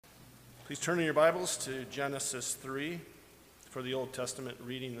Please turn in your Bibles to Genesis 3 for the Old Testament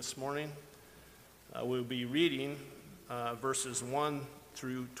reading this morning. We'll be reading verses 1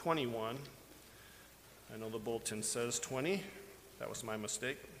 through 21. I know the bulletin says 20. That was my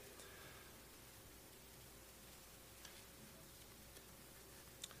mistake.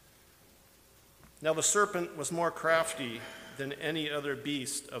 Now the serpent was more crafty than any other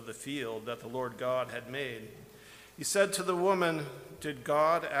beast of the field that the Lord God had made. He said to the woman, "Did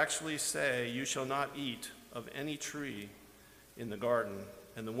God actually say, 'You shall not eat of any tree in the garden'?"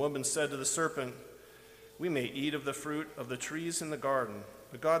 And the woman said to the serpent, "We may eat of the fruit of the trees in the garden.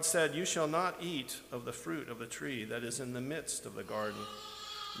 But God said, 'You shall not eat of the fruit of the tree that is in the midst of the garden.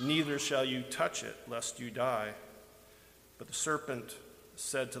 Neither shall you touch it, lest you die.' But the serpent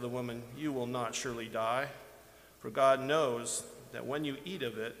said to the woman, 'You will not surely die, for God knows that when you eat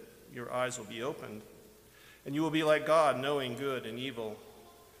of it, your eyes will be opened, and you will be like God, knowing good and evil.'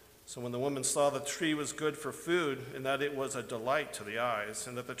 So when the woman saw the tree was good for food, and that it was a delight to the eyes,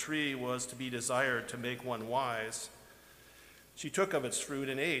 and that the tree was to be desired to make one wise, she took of its fruit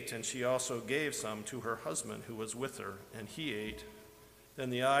and ate, and she also gave some to her husband who was with her, and he ate.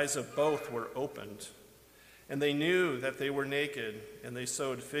 Then the eyes of both were opened, and they knew that they were naked, and they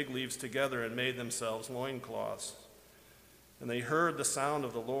sewed fig leaves together and made themselves loincloths. And they heard the sound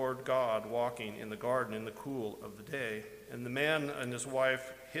of the Lord God walking in the garden in the cool of the day. And the man and his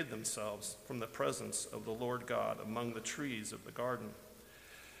wife hid themselves from the presence of the Lord God among the trees of the garden.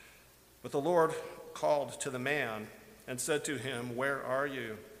 But the Lord called to the man and said to him, 'Where are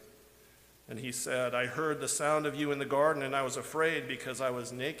you?' And he said, 'I heard the sound of you in the garden, and I was afraid because I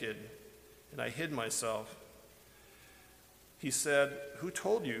was naked, and I hid myself.' He said, 'Who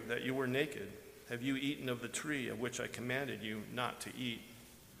told you that you were naked? Have you eaten of the tree of which I commanded you not to eat?'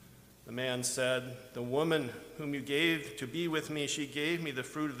 The man said, 'The woman whom you gave to be with me, she gave me the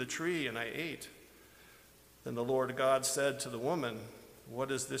fruit of the tree, and I ate.' Then the Lord God said to the woman,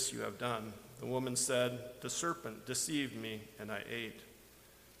 'What is this you have done?' The woman said, 'The serpent deceived me, and I ate.'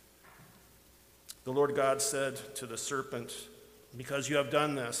 The Lord God said to the serpent, 'Because you have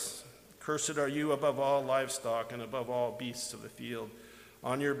done this, cursed are you above all livestock and above all beasts of the field.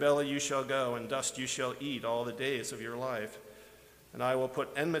 On your belly you shall go, and dust you shall eat all the days of your life. And I will put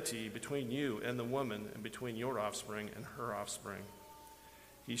enmity between you and the woman, and between your offspring and her offspring.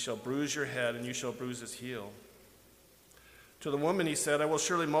 He shall bruise your head, and you shall bruise his heel.' To the woman he said, 'I will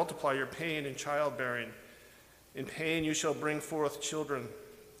surely multiply your pain in childbearing. In pain you shall bring forth children.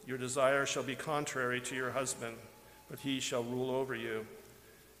 Your desire shall be contrary to your husband, but he shall rule over you.'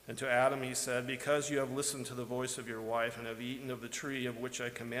 And to Adam he said, 'Because you have listened to the voice of your wife and have eaten of the tree of which I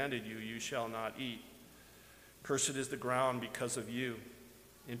commanded you, you shall not eat. Cursed is the ground because of you.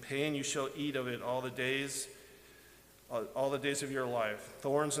 In pain you shall eat of it all the days of your life.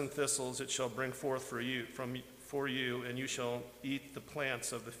 Thorns and thistles it shall bring forth for you, and you shall eat the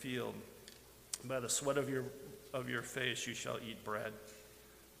plants of the field. By the sweat of your face you shall eat bread,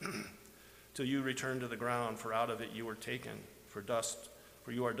 till you return to the ground, for out of it you were taken, for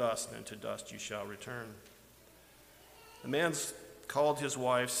you are dust, and to dust you shall return.' The man called his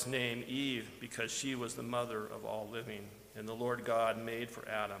wife's name Eve, because she was the mother of all living. And the Lord God made for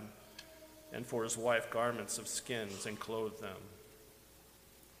Adam and for his wife garments of skins and clothed them."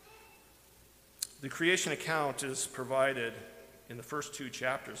 The creation account is provided in the first two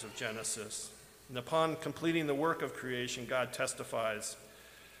chapters of Genesis. And upon completing the work of creation, God testifies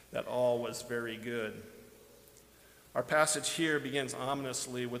that all was very good. Our passage here begins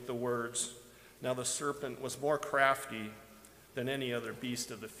ominously with the words, "Now the serpent was more crafty than any other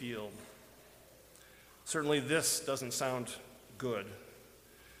beast of the field." Certainly this doesn't sound good.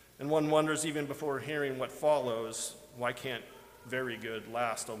 And one wonders, even before hearing what follows, why can't very good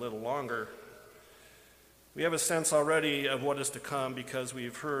last a little longer? We have a sense already of what is to come because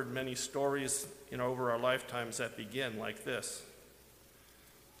we've heard many stories over our lifetimes that begin like this.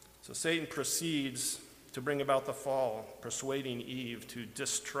 So Satan proceeds to bring about the fall, persuading Eve to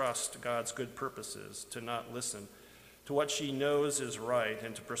distrust God's good purposes, to not listen to what she knows is right,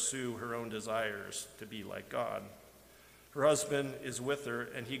 and to pursue her own desires to be like God. Her husband is with her,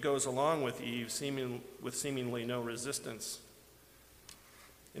 and he goes along with Eve, with seemingly no resistance.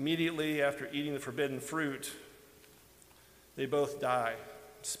 Immediately after eating the forbidden fruit, they both die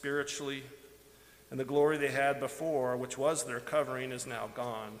spiritually, and the glory they had before, which was their covering, is now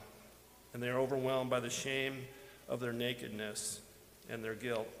gone. And they are overwhelmed by the shame of their nakedness and their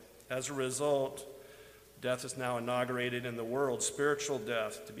guilt. As a result, death is now inaugurated in the world, spiritual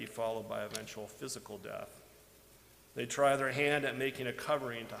death to be followed by eventual physical death. They try their hand at making a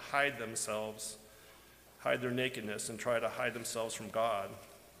covering to hide themselves, hide their nakedness, and try to hide themselves from God.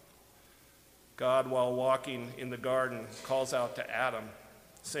 God, while walking in the garden, calls out to Adam,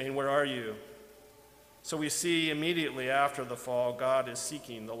 saying, "Where are you?" So we see immediately after the fall, God is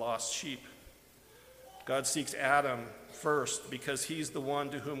seeking the lost sheep. God seeks Adam first because he's the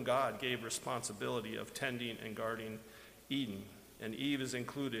one to whom God gave responsibility of tending and guarding Eden, and Eve is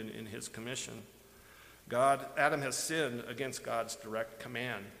included in his commission. Adam has sinned against God's direct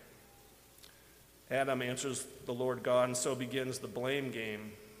command. Adam answers the Lord God, and so begins the blame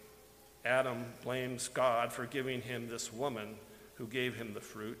game. Adam blames God for giving him this woman who gave him the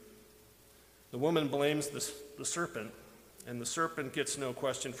fruit. The woman blames the serpent, and the serpent gets no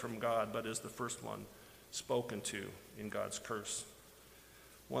question from God, but is the first one spoken to in God's curse.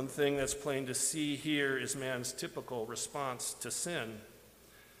 One thing that's plain to see here is man's typical response to sin.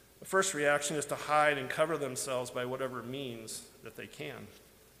 The first reaction is to hide and cover themselves by whatever means that they can,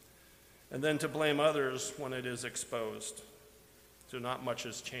 and then to blame others when it is exposed. So not much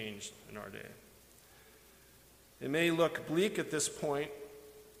has changed in our day. It may look bleak at this point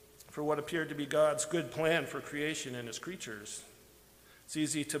for what appeared to be God's good plan for creation and his creatures. It's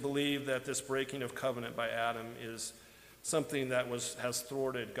easy to believe that this breaking of covenant by Adam is something that has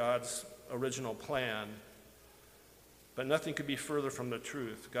thwarted God's original plan. But nothing could be further from the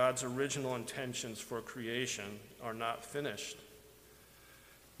truth. God's original intentions for creation are not finished.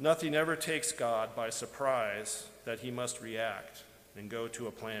 Nothing ever takes God by surprise that he must react and go to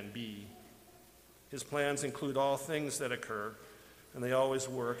a plan B. His plans include all things that occur, and they always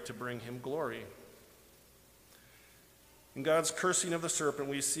work to bring him glory. In God's cursing of the serpent,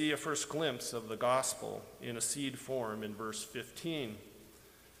 we see a first glimpse of the gospel in a seed form in verse 15.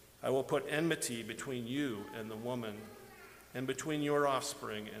 "I will put enmity between you and the woman, and between your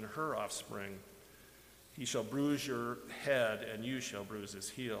offspring and her offspring. He shall bruise your head, and you shall bruise his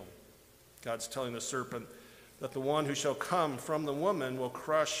heel." God's telling the serpent that the one who shall come from the woman will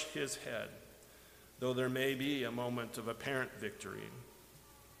crush his head, though there may be a moment of apparent victory.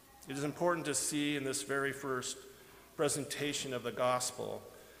 It is important to see in this very first presentation of the gospel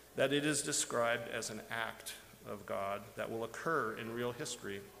that it is described as an act of God that will occur in real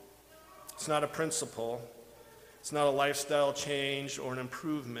history. It's not a principle, it's not a lifestyle change or an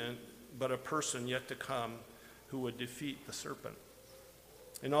improvement, but a person yet to come who would defeat the serpent.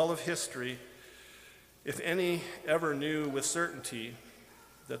 In all of history, if any ever knew with certainty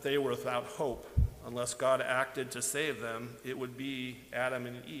that they were without hope unless God acted to save them, it would be Adam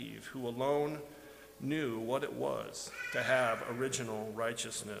and Eve, who alone knew what it was to have original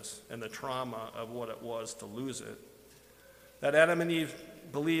righteousness and the trauma of what it was to lose it. That Adam and Eve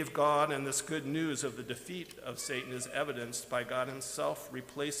believed God, and this good news of the defeat of Satan is evidenced by God himself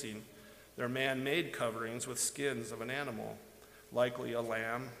replacing their man-made coverings with skins of an animal, likely a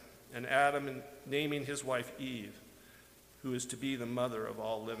lamb, and Adam naming his wife Eve, who is to be the mother of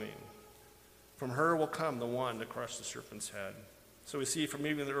all living. From her will come the one to crush the serpent's head. So we see from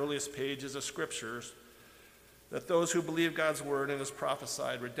even the earliest pages of scriptures that those who believe God's word and his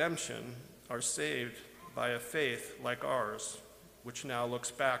prophesied redemption are saved by a faith like ours, which now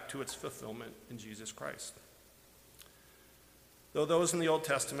looks back to its fulfillment in Jesus Christ. Though those in the Old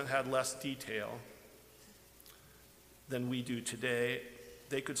Testament had less detail than we do today,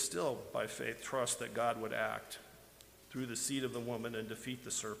 they could still, by faith, trust that God would act through the seed of the woman and defeat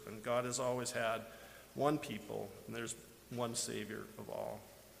the serpent. God has always had one people, and there's one Savior of all.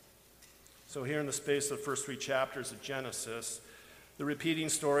 So here in the space of the first 3 chapters of Genesis, the repeating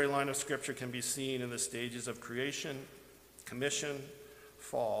storyline of Scripture can be seen in the stages of creation, commission,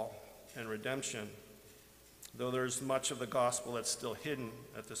 fall, and redemption. Though there's much of the gospel that's still hidden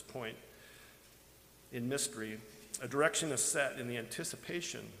at this point in mystery, a direction is set in the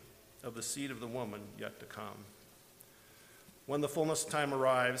anticipation of the seed of the woman yet to come. When the fullness of time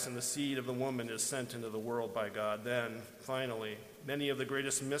arrives and the seed of the woman is sent into the world by God, then, finally, many of the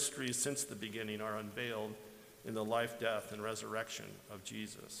greatest mysteries since the beginning are unveiled in the life, death, and resurrection of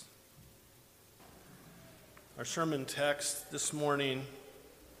Jesus. Our sermon text this morning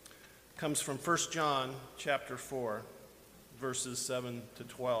comes from 1 John chapter 4, verses 7 to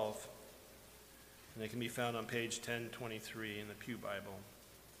 12. And it can be found on page 1023 in the Pew Bible.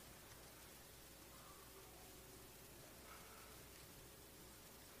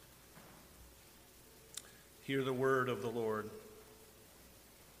 Hear the word of the Lord.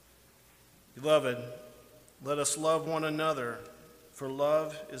 Beloved, let us love one another, for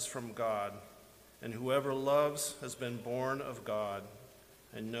love is from God, and whoever loves has been born of God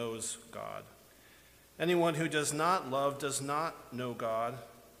and knows God. Anyone who does not love does not know God,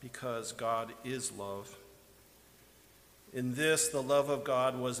 because God is love. In this, the love of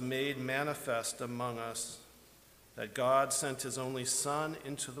God was made manifest among us, that God sent his only Son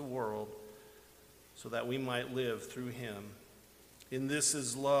into the world so that we might live through him. In this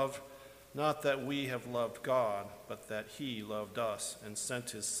is love, not that we have loved God, but that he loved us and sent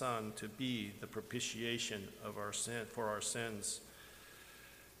his Son to be the propitiation of our sin, for our sins.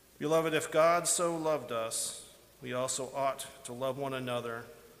 Beloved, if God so loved us, we also ought to love one another.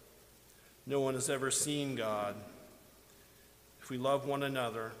 No one has ever seen God. If we love one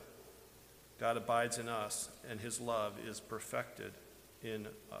another, God abides in us, and his love is perfected in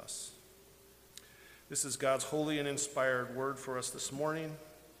us. This is God's holy and inspired word for us this morning.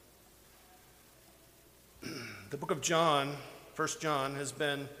 The book of John, 1 John, has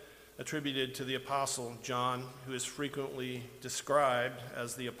been attributed to the Apostle John, who is frequently described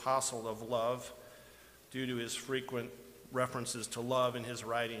as the apostle of love due to his frequent references to love in his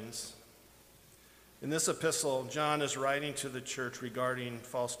writings. In this epistle, John is writing to the church regarding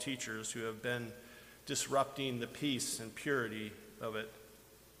false teachers who have been disrupting the peace and purity of it.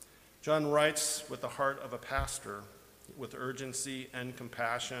 John writes with the heart of a pastor, with urgency and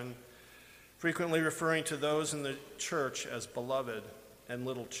compassion, frequently referring to those in the church as beloved and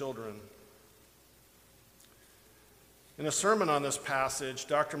little children. In a sermon on this passage,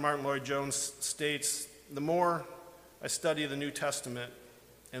 Dr. Martin Lloyd-Jones states, "The more I study the New Testament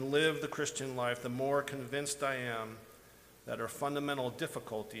and live the Christian life, the more convinced I am that our fundamental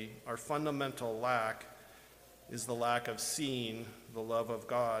difficulty, our fundamental lack, is the lack of seeing the love of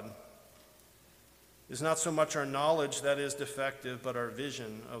God. It is not so much our knowledge that is defective, but our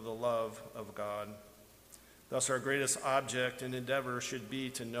vision of the love of God. Thus, our greatest object and endeavor should be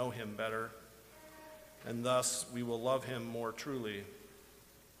to know him better, and thus we will love him more truly."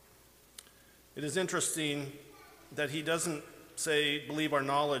 It is interesting that he doesn't say, believe our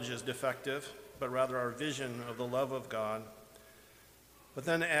knowledge is defective, but rather our vision of the love of God, but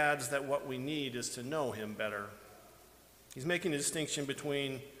then adds that what we need is to know him better. He's making a distinction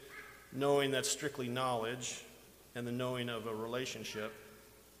between knowing that's strictly knowledge and the knowing of a relationship.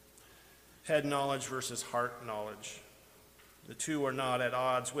 Head knowledge versus heart knowledge. The two are not at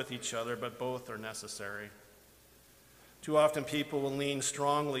odds with each other, but both are necessary. Too often people will lean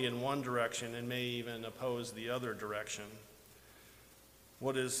strongly in one direction and may even oppose the other direction.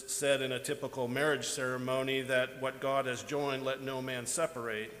 What is said in a typical marriage ceremony, that what God has joined, let no man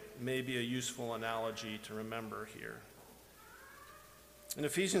separate, may be a useful analogy to remember here. In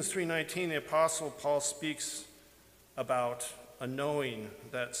Ephesians 3:19, the Apostle Paul speaks about a knowing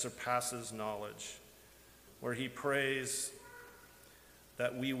that surpasses knowledge, where he prays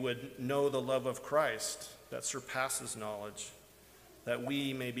that we would know the love of Christ that surpasses knowledge, that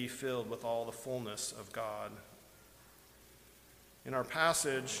we may be filled with all the fullness of God. In our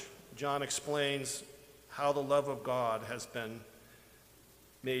passage, John explains how the love of God has been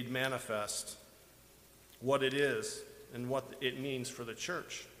made manifest, what it is, and what it means for the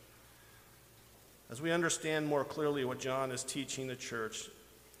church. As we understand more clearly what John is teaching the church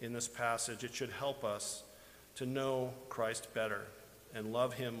in this passage, it should help us to know Christ better and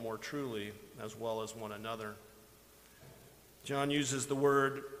love him more truly, as well as one another. John uses the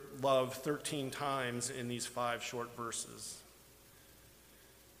word love 13 times in these 5 short verses.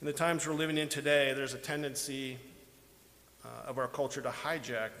 In the times we're living in today, there's a tendency of our culture to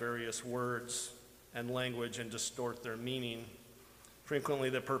hijack various words and language and distort their meaning. Frequently,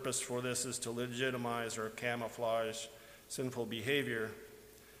 the purpose for this is to legitimize or camouflage sinful behavior.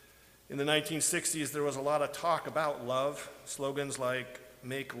 In the 1960s, there was a lot of talk about love. Slogans like,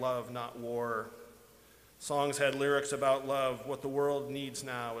 "Make love, not war." Songs had lyrics about love. What the world needs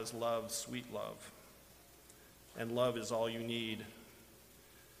now is love, sweet love. And love is all you need.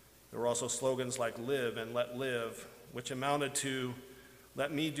 There were also slogans like "Live and let live," which amounted to,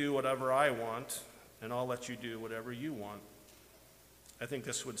 "Let me do whatever I want, and I'll let you do whatever you want." I think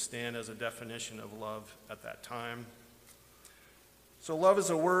this would stand as a definition of love at that time. So love is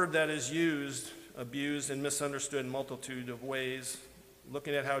a word that is used, abused, and misunderstood in a multitude of ways.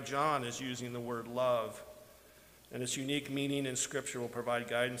 Looking at how John is using the word love and its unique meaning in Scripture will provide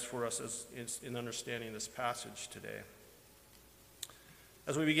guidance for us in understanding this passage today.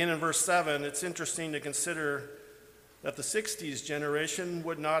 As we begin in verse 7, it's interesting to consider that the 60s generation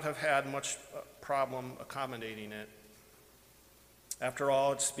would not have had much problem accommodating it. After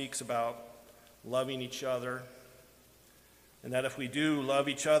all, it speaks about loving each other, and that if we do love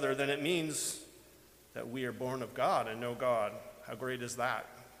each other, then it means that we are born of God and know God. How great is that?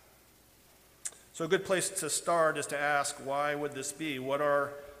 So a good place to start is to ask, why would this be? What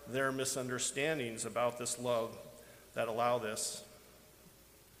are their misunderstandings about this love that allow this?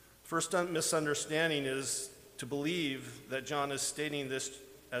 First misunderstanding is to believe that John is stating this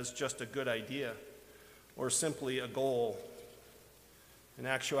as just a good idea or simply a goal. In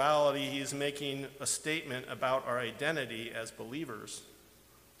actuality, he's making a statement about our identity as believers.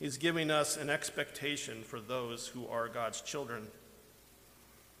 He's giving us an expectation for those who are God's children.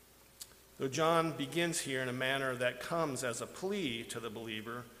 Though John begins here in a manner that comes as a plea to the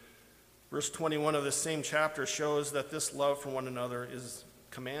believer, verse 21 of the same chapter shows that this love for one another is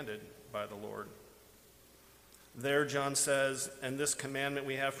commanded by the Lord. There, John says, "And this commandment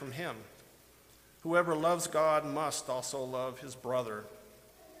we have from him: whoever loves God must also love his brother."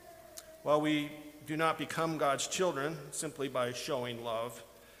 While we do not become God's children simply by showing love,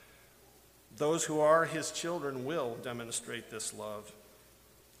 those who are his children will demonstrate this love.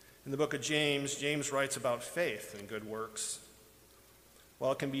 In the book of James, James writes about faith and good works.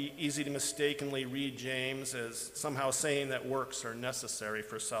 While it can be easy to mistakenly read James as somehow saying that works are necessary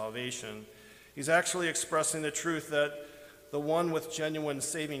for salvation, he's actually expressing the truth that the one with genuine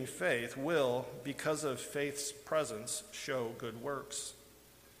saving faith will, because of faith's presence, show good works.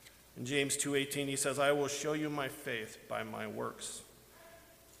 In James 2:18, he says, "I will show you my faith by my works."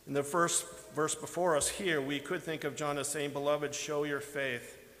 In the first verse before us here, we could think of John as saying, "Beloved, show your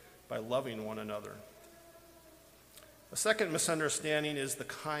faith by loving one another." A second misunderstanding is the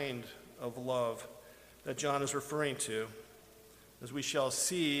kind of love that John is referring to. As we shall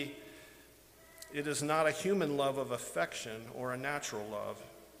see, it is not a human love of affection or a natural love.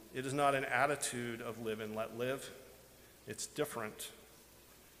 It is not an attitude of live and let live. It's different.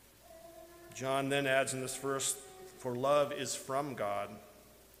 John then adds in this verse, "For love is from God."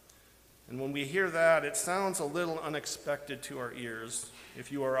 And when we hear that, it sounds a little unexpected to our ears.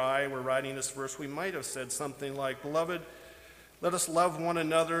 If you or I were writing this verse, we might have said something like, "Beloved, let us love one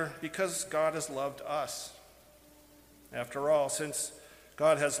another because God has loved us." After all, since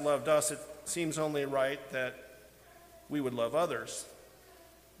God has loved us, it seems only right that we would love others.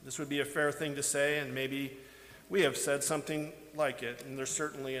 This would be a fair thing to say, and maybe we have said something like it, and there's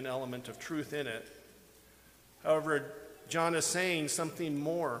certainly an element of truth in it. However, John is saying something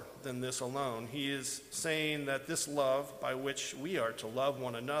more than this alone. He is saying that this love by which we are to love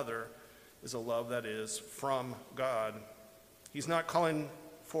one another is a love that is from God. He's not calling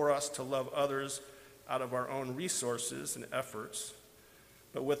for us to love others out of our own resources and efforts,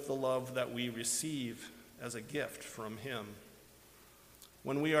 but with the love that we receive as a gift from him.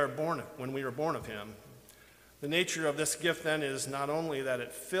 When we are born of him, the nature of this gift then is not only that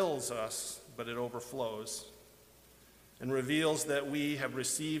it fills us, but it overflows and reveals that we have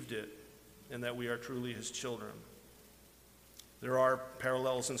received it and that we are truly his children. There are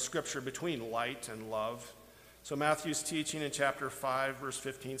parallels in Scripture between light and love. So Matthew's teaching in chapter 5, verse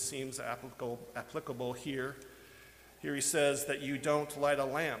 15 seems applicable here. Here he says that you don't light a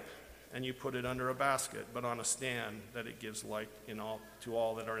lamp and you put it under a basket, but on a stand, that it gives light to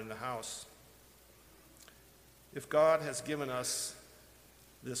all that are in the house. If God has given us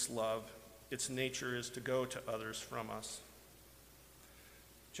this love, its nature is to go to others from us.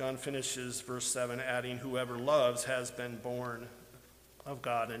 John finishes verse 7 adding, "Whoever loves has been born of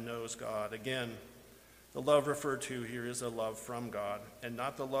God and knows God." Again, the love referred to here is a love from God, and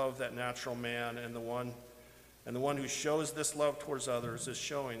not the love that natural man, and the one who shows this love towards others is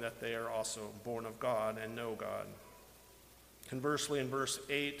showing that they are also born of God and know God. Conversely, in verse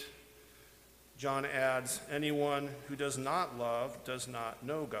 8, John adds, "Anyone who does not love does not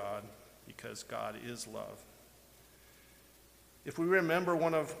know God, because God is love." If we remember,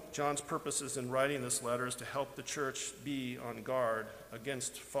 one of John's purposes in writing this letter is to help the church be on guard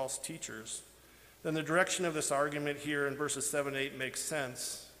against false teachers, then the direction of this argument here in verses 7 and 8 makes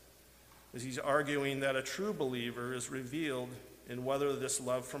sense, as he's arguing that a true believer is revealed in whether this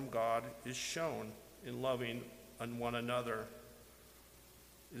love from God is shown in loving one another.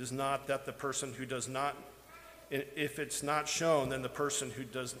 It is not that the person who does not, if it's not shown, then the person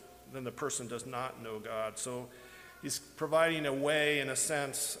does not know God. So he's providing a way, in a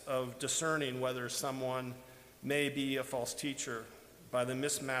sense, of discerning whether someone may be a false teacher by the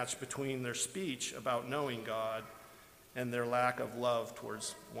mismatch between their speech about knowing God and their lack of love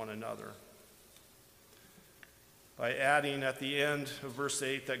towards one another. By adding at the end of verse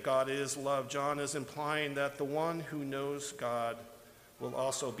 8 that God is love, John is implying that the one who knows God will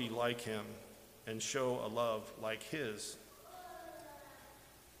also be like him and show a love like his.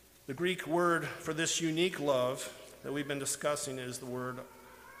 The Greek word for this unique love that we've been discussing is the word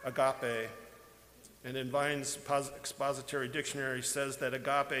agape. And in Vine's expository dictionary says that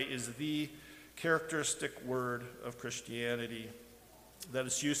agape is the characteristic word of Christianity, that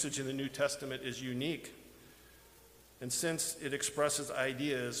its usage in the New Testament is unique. And since it expresses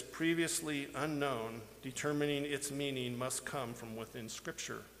ideas previously unknown, determining its meaning must come from within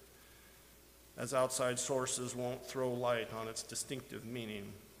Scripture. as outside sources won't throw light on its distinctive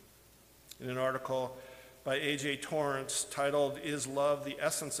meaning. In an article by A.J. Torrance titled, "Is Love the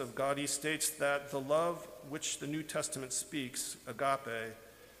Essence of God?" he states that the love which the New Testament speaks, agape,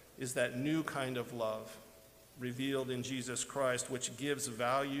 is that new kind of love revealed in Jesus Christ, which gives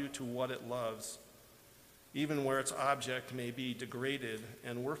value to what it loves, even where its object may be degraded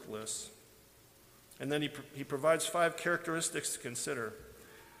and worthless. And then he provides 5 characteristics to consider.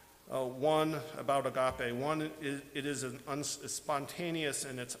 One about agape. One, it is spontaneous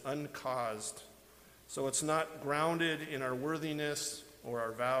and it's uncaused. So it's not grounded in our worthiness or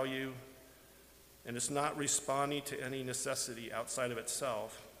our value, and it's not responding to any necessity outside of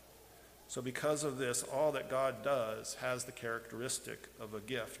itself. So because of this, all that God does has the characteristic of a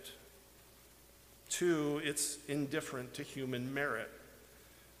gift. 2, it's indifferent to human merit.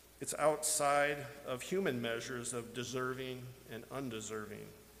 It's outside of human measures of deserving and undeserving.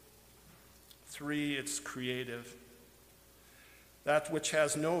 3, it's creative. That which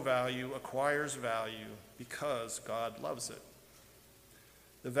has no value acquires value because God loves it.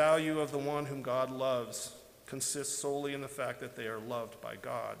 The value of the one whom God loves consists solely in the fact that they are loved by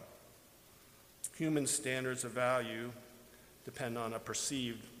God. Human standards of value depend on a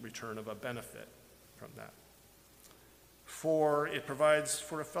perceived return of a benefit from that. 4, it provides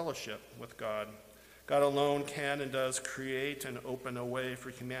for a fellowship with God. God alone can and does create and open a way for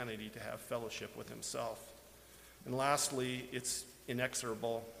humanity to have fellowship with himself. And lastly, it's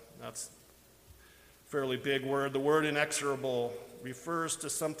inexorable. That's a fairly big word. The word inexorable refers to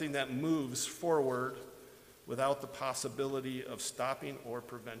something that moves forward without the possibility of stopping or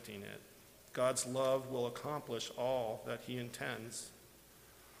preventing it. God's love will accomplish all that he intends.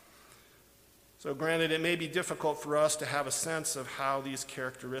 So granted, it may be difficult for us to have a sense of how these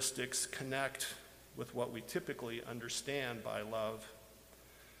characteristics connect with what we typically understand by love.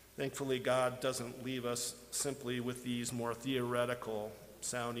 Thankfully, God doesn't leave us simply with these more theoretical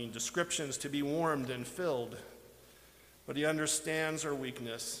sounding descriptions to be warmed and filled, but he understands our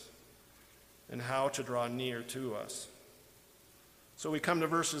weakness and how to draw near to us. So we come to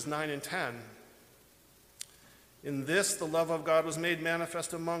verses 9 and 10. In this, the love of God was made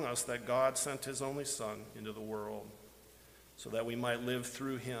manifest among us, that God sent his only Son into the world, so that we might live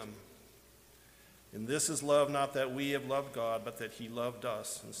through him. And this is love, not that we have loved God, but that he loved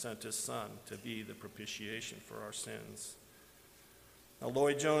us and sent his Son to be the propitiation for our sins. Now,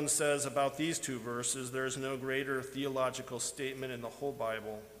 Lloyd Jones says about these 2 verses, there is no greater theological statement in the whole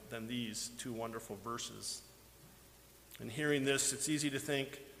Bible than these 2 wonderful verses. And hearing this, it's easy to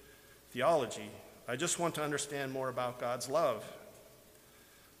think, theology. I just want to understand more about God's love.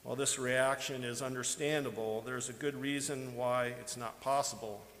 While this reaction is understandable, there's a good reason why it's not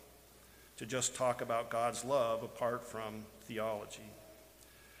possible to just talk about God's love apart from theology.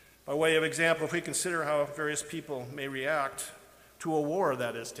 By way of example, if we consider how various people may react to a war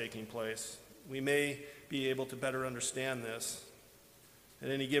that is taking place, we may be able to better understand this. At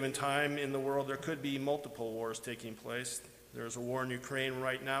any given time in the world, there could be multiple wars taking place. There's a war in Ukraine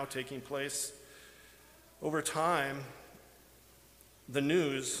right now taking place. Over time, the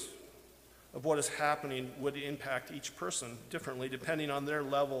news of what is happening would impact each person differently depending on their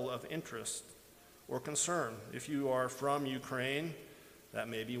level of interest or concern. If you are from Ukraine, that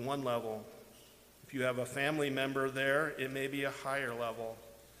may be one level. If you have a family member there, it may be a higher level.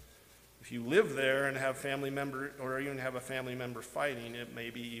 If you live there and have family member, or even have a family member fighting, it may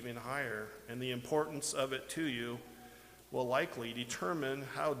be even higher. And the importance of it to you will likely determine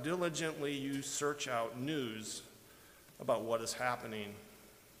how diligently you search out news about what is happening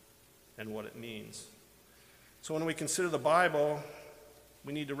and what it means. So when we consider the Bible,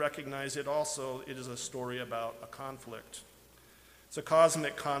 we need to recognize it is a story about a conflict. It's a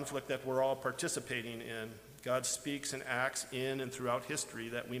cosmic conflict that we're all participating in. God speaks and acts in and throughout history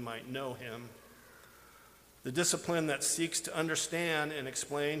that we might know him. The discipline that seeks to understand and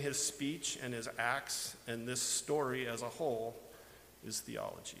explain his speech and his acts and this story as a whole is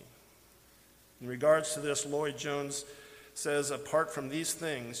theology. In regards to this, Lloyd Jones says, apart from these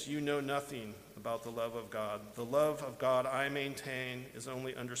things, you know nothing about the love of God. The love of God, I maintain, is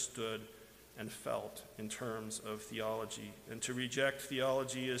only understood and felt in terms of theology. And to reject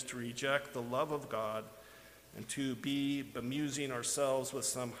theology is to reject the love of God and to be bemusing ourselves with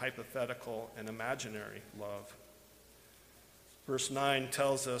some hypothetical and imaginary love. Verse 9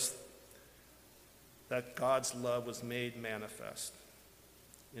 tells us that God's love was made manifest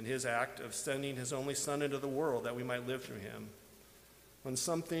in his act of sending his only Son into the world that we might live through him. When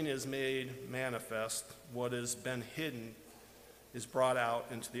something is made manifest, what has been hidden is brought out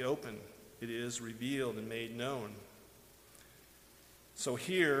into the open. It is revealed and made known. So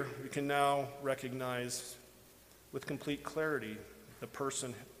here we can now recognize with complete clarity the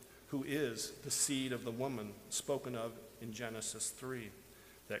person who is the seed of the woman spoken of in Genesis 3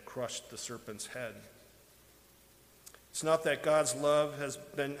 that crushed the serpent's head. It's not that God's love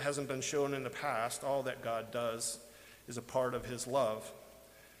hasn't been shown in the past. All that God does is a part of his love.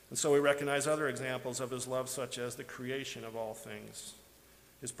 And so we recognize other examples of his love, such as the creation of all things,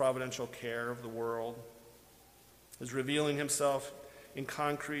 his providential care of the world, his revealing himself in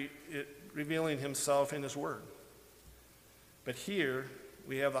his word. But here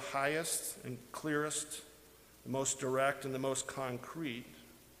we have the highest and clearest, the most direct and the most concrete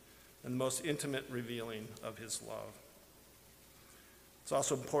and the most intimate revealing of his love. It's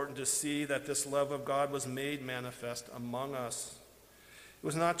also important to see that this love of God was made manifest among us. It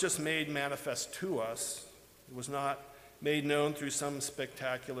was not just made manifest to us. It was not made known through some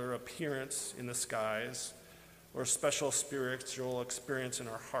spectacular appearance in the skies or special spiritual experience in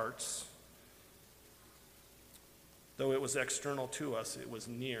our hearts. Though it was external to us, it was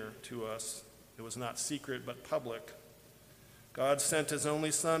near to us. It was not secret but public. God sent his only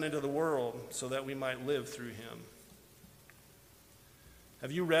Son into the world so that we might live through him.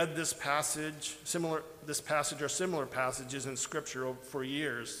 Have you read this passage or similar passages in Scripture for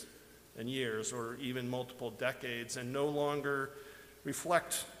years and years, or even multiple decades, and no longer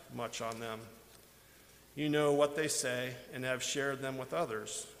reflect much on them? You know what they say and have shared them with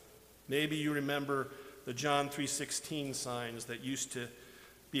others. Maybe you remember the John 3:16 signs that used to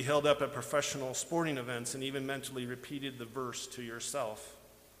be held up at professional sporting events and even mentally repeated the verse to yourself.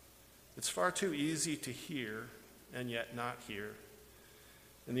 It's far too easy to hear and yet not hear.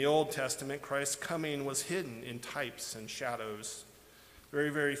 In the Old Testament, Christ's coming was hidden in types and shadows. Very,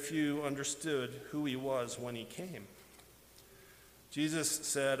 very few understood who he was when he came. Jesus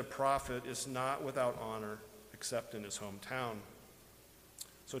said a prophet is not without honor except in his hometown.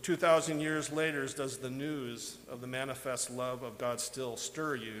 So 2,000 years later, does the news of the manifest love of God still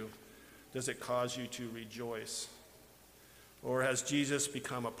stir you? Does it cause you to rejoice? Or has Jesus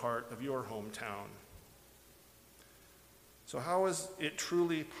become a part of your hometown? So how is it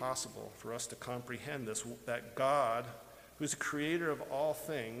truly possible for us to comprehend this, that God, who is the creator of all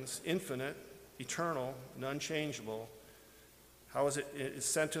things, infinite, eternal, and unchangeable, how is it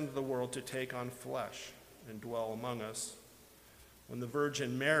sent into the world to take on flesh and dwell among us? When the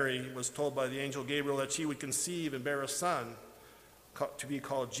Virgin Mary was told by the angel Gabriel that she would conceive and bear a son, to be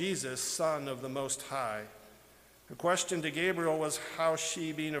called Jesus, Son of the Most High, her question to Gabriel was how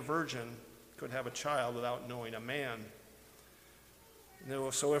she, being a virgin, could have a child without knowing a man.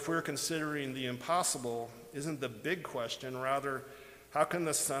 So if we're considering the impossible, isn't the big question rather, how can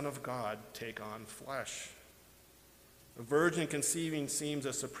the Son of God take on flesh? A virgin conceiving seems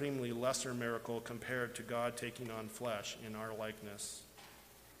a supremely lesser miracle compared to God taking on flesh in our likeness.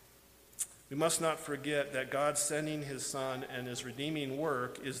 We must not forget that God sending his Son and his redeeming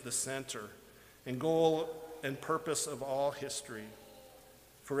work is the center and goal and purpose of all history.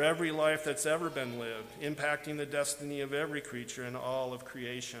 For every life that's ever been lived, impacting the destiny of every creature and all of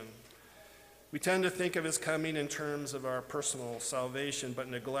creation. We tend to think of his coming in terms of our personal salvation, but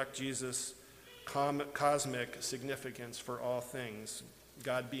neglect Jesus' cosmic significance for all things,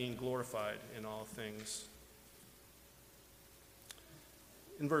 God being glorified in all things.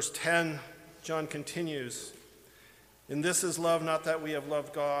 In verse 10, John continues, "And this is love, not that we have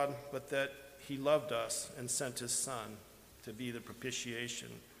loved God, but that he loved us and sent his Son to be the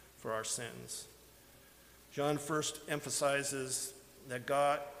propitiation for our sins." John first emphasizes that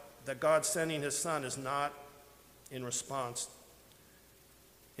God sending his Son is not in response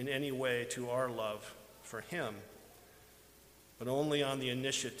in any way to our love for him, but only on the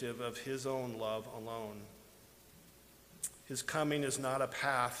initiative of his own love alone. His coming is not a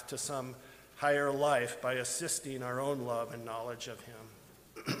path to some higher life by assisting our own love and knowledge of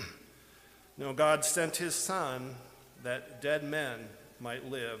him. No, God sent his Son that dead men might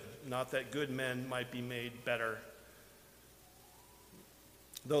live, not that good men might be made better.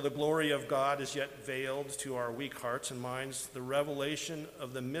 Though the glory of God is yet veiled to our weak hearts and minds, the revelation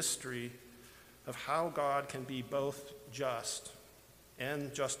of the mystery of how God can be both just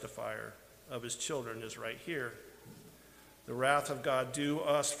and justifier of his children is right here. The wrath of God due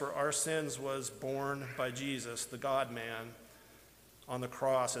us for our sins was borne by Jesus, the God-man, on the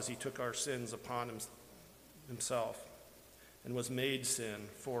cross as he took our sins upon himself and was made sin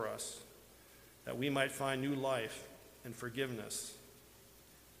for us, that we might find new life and forgiveness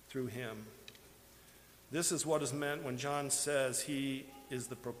through him. This is what is meant when John says he is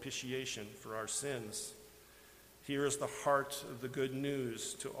the propitiation for our sins. Here is the heart of the good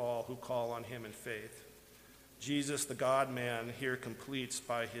news to all who call on him in faith. Jesus, the God-man, here completes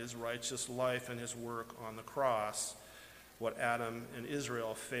by his righteous life and his work on the cross what Adam and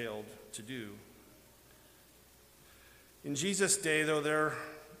Israel failed to do. In Jesus' day, though, there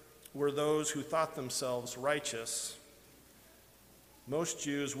were those who thought themselves righteous. Most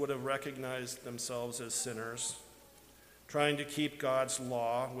Jews would have recognized themselves as sinners, trying to keep God's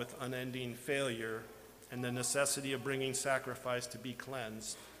law with unending failure and the necessity of bringing sacrifice to be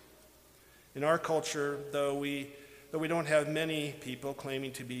cleansed. In our culture, though we don't have many people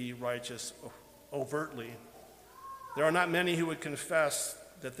claiming to be righteous overtly, there are not many who would confess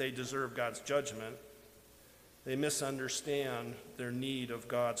that they deserve God's judgment. They misunderstand their need of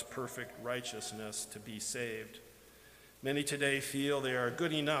God's perfect righteousness to be saved. Many today feel they are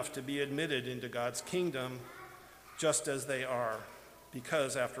good enough to be admitted into God's kingdom just as they are,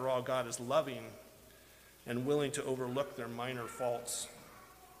 because, after all, God is loving and willing to overlook their minor faults.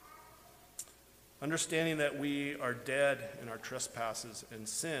 Understanding that we are dead in our trespasses and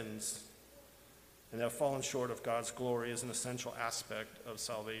sins and have fallen short of God's glory is an essential aspect of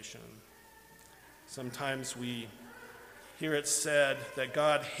salvation. Sometimes we hear it said that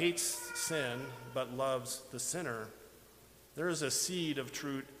God hates sin but loves the sinner. There is a seed of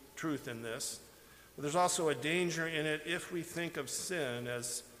truth in this, but there's also a danger in it if we think of sin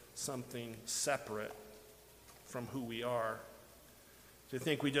as something separate from who we are. To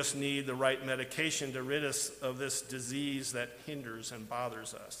think we just need the right medication to rid us of this disease that hinders and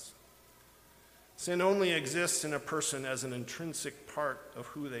bothers us. Sin only exists in a person as an intrinsic part of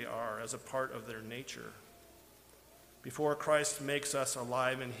who they are, as a part of their nature. Before Christ makes us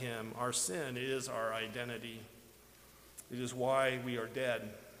alive in him, our sin is our identity. It is why we are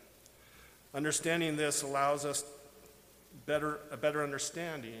dead. Understanding this allows us a better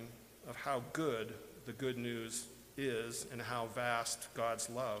understanding of how good the good news is and how vast God's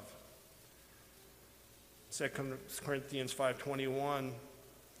love. 2 Corinthians 5:21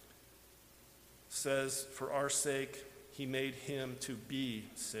 says, "For our sake he made him to be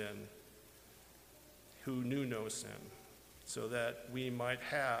sin, who knew no sin, so that we might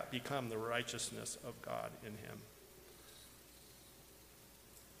become the righteousness of God in him."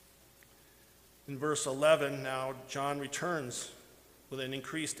 In verse 11, now John returns with an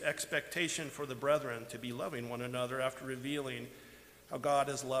increased expectation for the brethren to be loving one another after revealing how God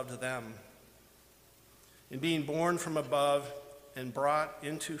has loved them. In being born from above and brought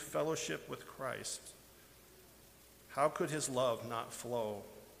into fellowship with Christ, how could his love not flow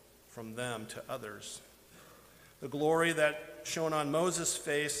from them to others? The glory that shone on Moses'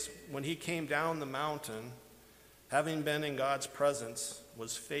 face when he came down the mountain, having been in God's presence,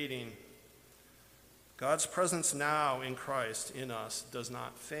 was fading. God's presence now in Christ in us does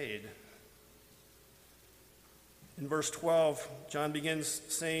not fade. In verse 12, John begins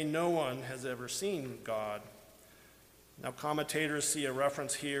saying, "No one has ever seen God." Now, commentators see a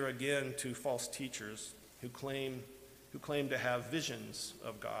reference here again to false teachers who claim to have visions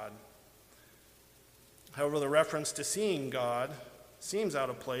of God. However, the reference to seeing God seems out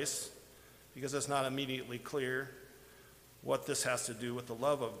of place because it's not immediately clear what this has to do with the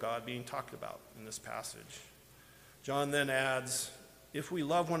love of God being talked about in this passage. John then adds, "If we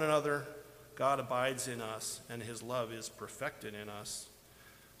love one another, God abides in us, and his love is perfected in us."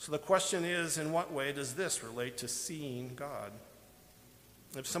 So the question is, in what way does this relate to seeing God?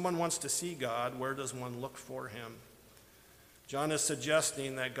 If someone wants to see God, where does one look for him? John is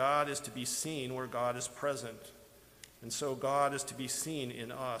suggesting that God is to be seen where God is present, and so God is to be seen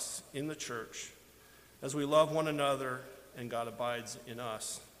in us, in the church, as we love one another and God abides in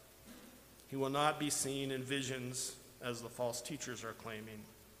us. He will not be seen in visions as the false teachers are claiming.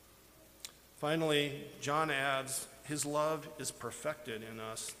 Finally, John adds, his love is perfected in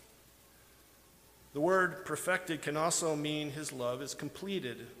us. The word perfected can also mean his love is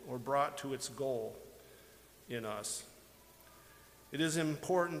completed or brought to its goal in us. It is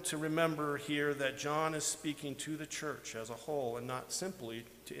important to remember here that John is speaking to the church as a whole and not simply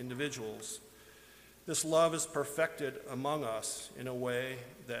to individuals. This love is perfected among us in a way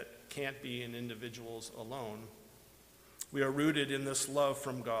that can't be in individuals alone. We are rooted in this love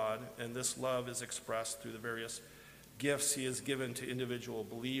from God, and this love is expressed through the various gifts he has given to individual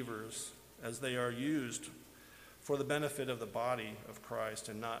believers as they are used for the benefit of the body of Christ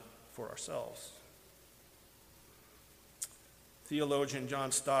and not for ourselves. Theologian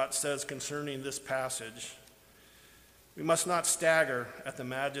John Stott says concerning this passage, "We must not stagger at the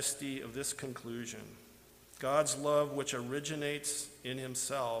majesty of this conclusion. God's love, which originates in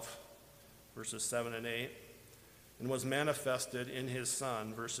himself, verses 7 and 8, and was manifested in his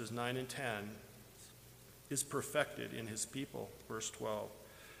Son, verses 9 and 10, is perfected in his people, verse 12.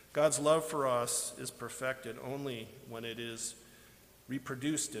 God's love for us is perfected only when it is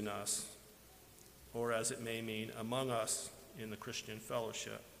reproduced in us, or as it may mean, among us in the Christian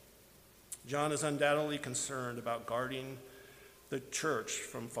fellowship. John is undoubtedly concerned about guarding the church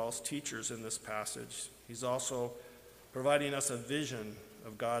from false teachers in this passage. He's also providing us a vision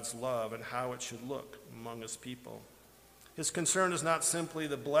of God's love and how it should look among his people. His concern is not simply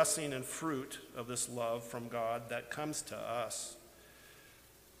the blessing and fruit of this love from God that comes to us,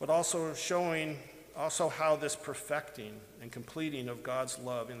 but also showing how this perfecting and completing of God's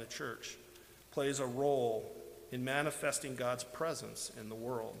love in the church plays a role in manifesting God's presence in the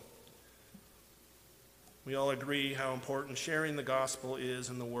world. We all agree how important sharing the gospel is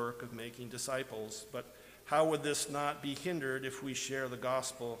in the work of making disciples, but how would this not be hindered if we share the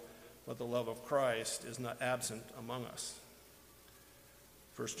gospel, but the love of Christ is not absent among us?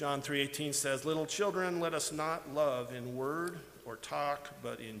 1 John 3:18 says, "Little children, let us not love in word or talk,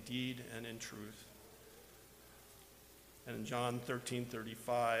 but in deed and in truth." And in John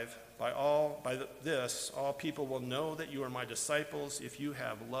 13:35, by this, all people will know that you are my disciples if you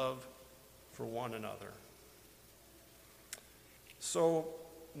have love for one another. So,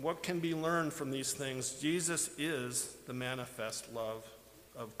 what can be learned from these things? Jesus is the manifest love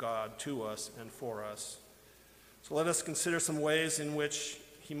of God to us and for us. So let us consider some ways in which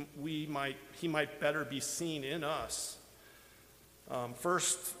he might better be seen in us.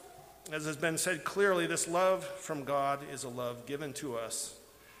 First, as has been said clearly, this love from God is a love given to us.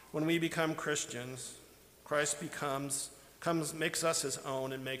 When we become Christians, Christ makes us his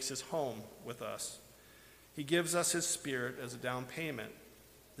own and makes his home with us. He gives us his Spirit as a down payment.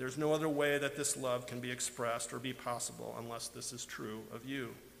 There's no other way that this love can be expressed or be possible unless this is true of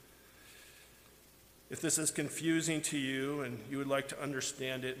you. If this is confusing to you and you would like to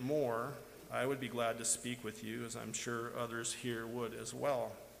understand it more, I would be glad to speak with you, as I'm sure others here would as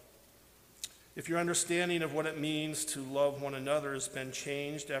well. If your understanding of what it means to love one another has been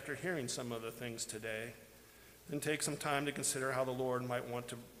changed after hearing some of the things today, then take some time to consider how the Lord might want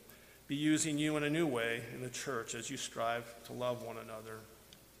to be using you in a new way in the church as you strive to love one another.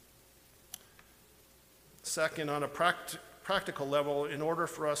 Second, on a practical level, in order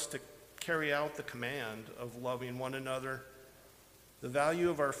for us to carry out the command of loving one another, the value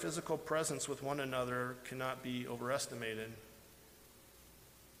of our physical presence with one another cannot be overestimated.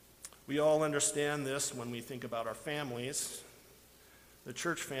 We all understand this when we think about our families. The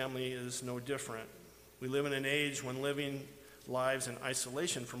church family is no different. We live in an age when living lives in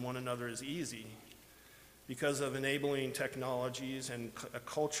isolation from one another is easy because of enabling technologies and a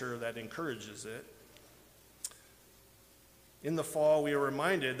culture that encourages it. In the fall, we are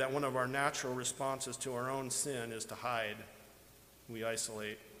reminded that one of our natural responses to our own sin is to hide. We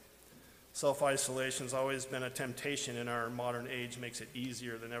isolate. Self-isolation has always been a temptation in our modern age, makes it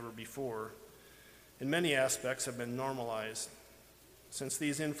easier than ever before. In many aspects have been normalized. Since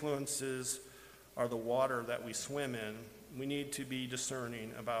these influences are the water that we swim in, we need to be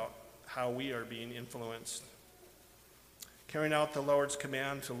discerning about how we are being influenced. Carrying out the Lord's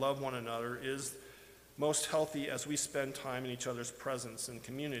command to love one another is most healthy as we spend time in each other's presence and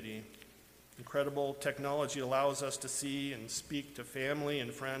community. Incredible technology allows us to see and speak to family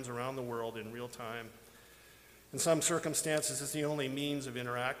and friends around the world in real time. In some circumstances, it's the only means of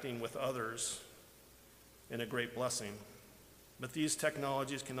interacting with others and a great blessing. But these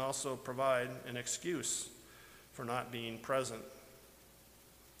technologies can also provide an excuse for not being present.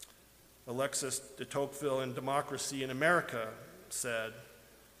 Alexis de Tocqueville in Democracy in America said,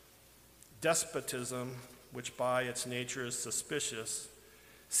 "Despotism, which by its nature is suspicious,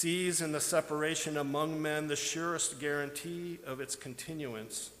 sees in the separation among men the surest guarantee of its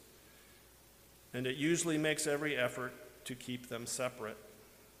continuance, and it usually makes every effort to keep them separate.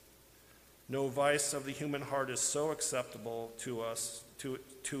 No vice of the human heart is so acceptable to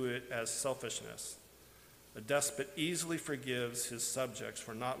it as selfishness. A despot easily forgives his subjects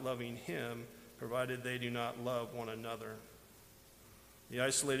for not loving him, provided they do not love one another. The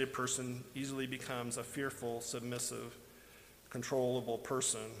isolated person easily becomes a fearful, submissive, controllable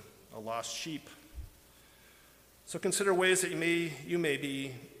person, a lost sheep." So consider ways that you may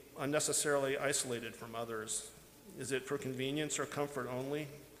be unnecessarily isolated from others. Is it for convenience or comfort only?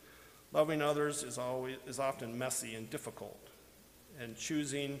 Loving others is often messy and difficult, and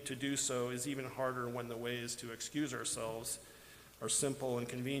choosing to do so is even harder when the ways to excuse ourselves are simple and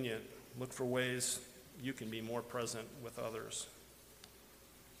convenient. Look for ways you can be more present with others.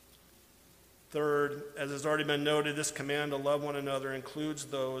 Third, as has already been noted, this command to love one another includes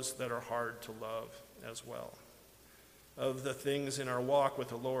those that are hard to love as well. Of the things in our walk with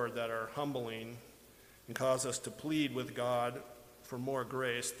the Lord that are humbling and cause us to plead with God for more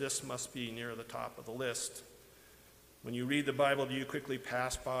grace, this must be near the top of the list. When you read the Bible, do you quickly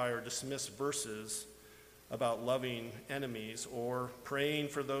pass by or dismiss verses about loving enemies or praying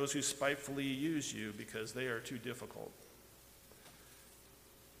for those who spitefully use you because they are too difficult?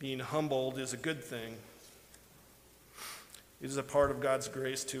 Being humbled is a good thing. It is a part of God's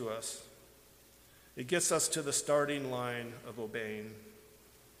grace to us. It gets us to the starting line of obeying.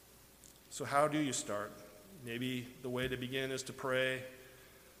 So how do you start? Maybe the way to begin is to pray,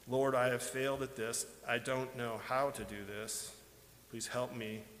 Lord, I have failed at this. I don't know how to do this. Please help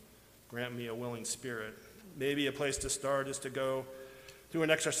me. Grant me a willing spirit. Maybe a place to start is to go through an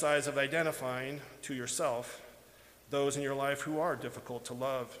exercise of identifying to yourself those in your life who are difficult to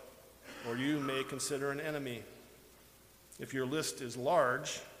love, or you may consider an enemy. If your list is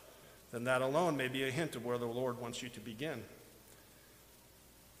large, then that alone may be a hint of where the Lord wants you to begin.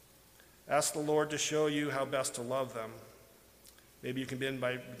 Ask the Lord to show you how best to love them. Maybe you can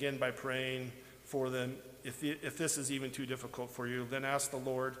begin by praying for them. If this is even too difficult for you, then ask the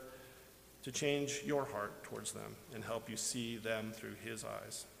Lord to change your heart towards them and help you see them through his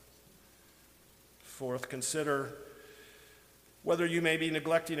eyes. Fourth, consider whether you may be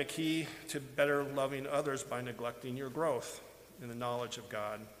neglecting a key to better loving others by neglecting your growth in the knowledge of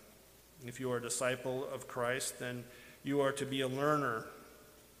God. If you are a disciple of Christ, then you are to be a learner,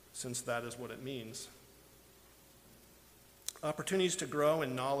 since that is what it means. Opportunities to grow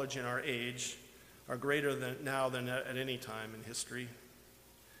in knowledge in our age are greater now than at any time in history.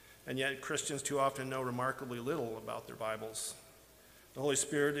 And yet Christians too often know remarkably little about their Bibles. The Holy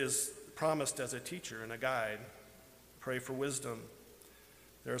Spirit is promised as a teacher and a guide. Pray for wisdom.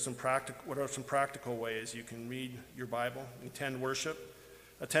 What are some practical ways you can read your Bible, attend worship,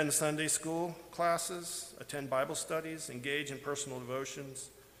 attend Sunday school classes, attend Bible studies, engage in personal devotions,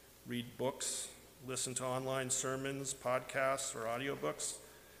 read books, listen to online sermons, podcasts, or audiobooks,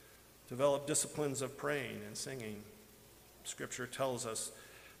 develop disciplines of praying and singing. Scripture tells us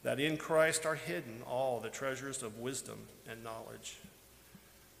that in Christ are hidden all the treasures of wisdom and knowledge.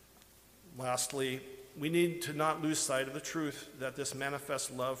 Lastly, we need to not lose sight of the truth that this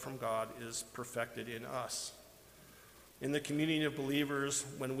manifest love from God is perfected in us. In the community of believers,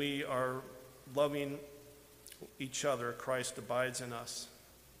 when we are loving each other, Christ abides in us.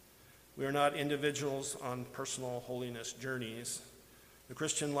 We are not individuals on personal holiness journeys. The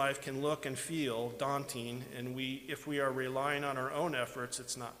Christian life can look and feel daunting, and if we are relying on our own efforts,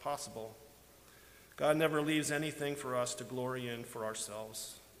 it's not possible. God never leaves anything for us to glory in for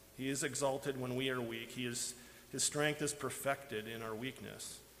ourselves. He is exalted when we are weak. His strength is perfected in our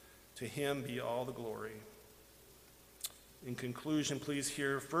weakness. To him be all the glory. In conclusion, please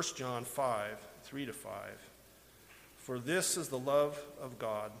hear 1 John 5, 3-5. For this is the love of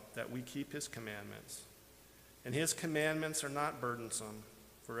God, that we keep his commandments. And his commandments are not burdensome,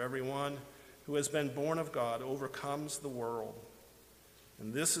 for everyone who has been born of God overcomes the world.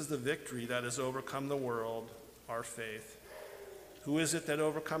 And this is the victory that has overcome the world, our faith. Who is it that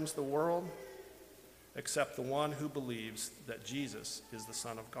overcomes the world? Except the one who believes that Jesus is the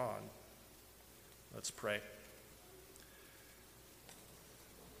Son of God. Let's pray.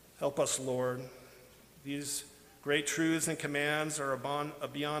 Help us, Lord. These great truths and commands are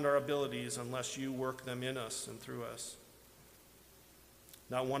beyond our abilities unless you work them in us and through us.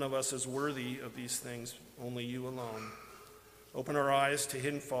 Not one of us is worthy of these things, only you alone. Open our eyes to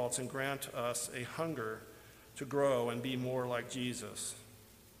hidden faults and grant us a hunger to grow and be more like Jesus.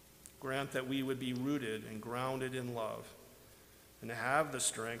 Grant that we would be rooted and grounded in love and have the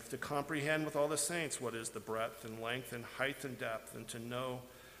strength to comprehend with all the saints what is the breadth and length and height and depth, and to know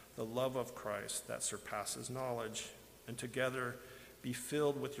the love of Christ that surpasses knowledge, and together be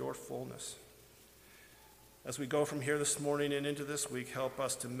filled with your fullness. As we go from here this morning and into this week, help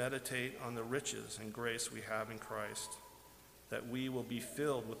us to meditate on the riches and grace we have in Christ, that we will be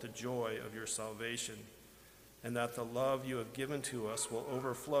filled with the joy of your salvation, and that the love you have given to us will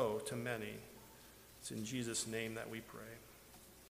overflow to many. It's in Jesus' name that we pray.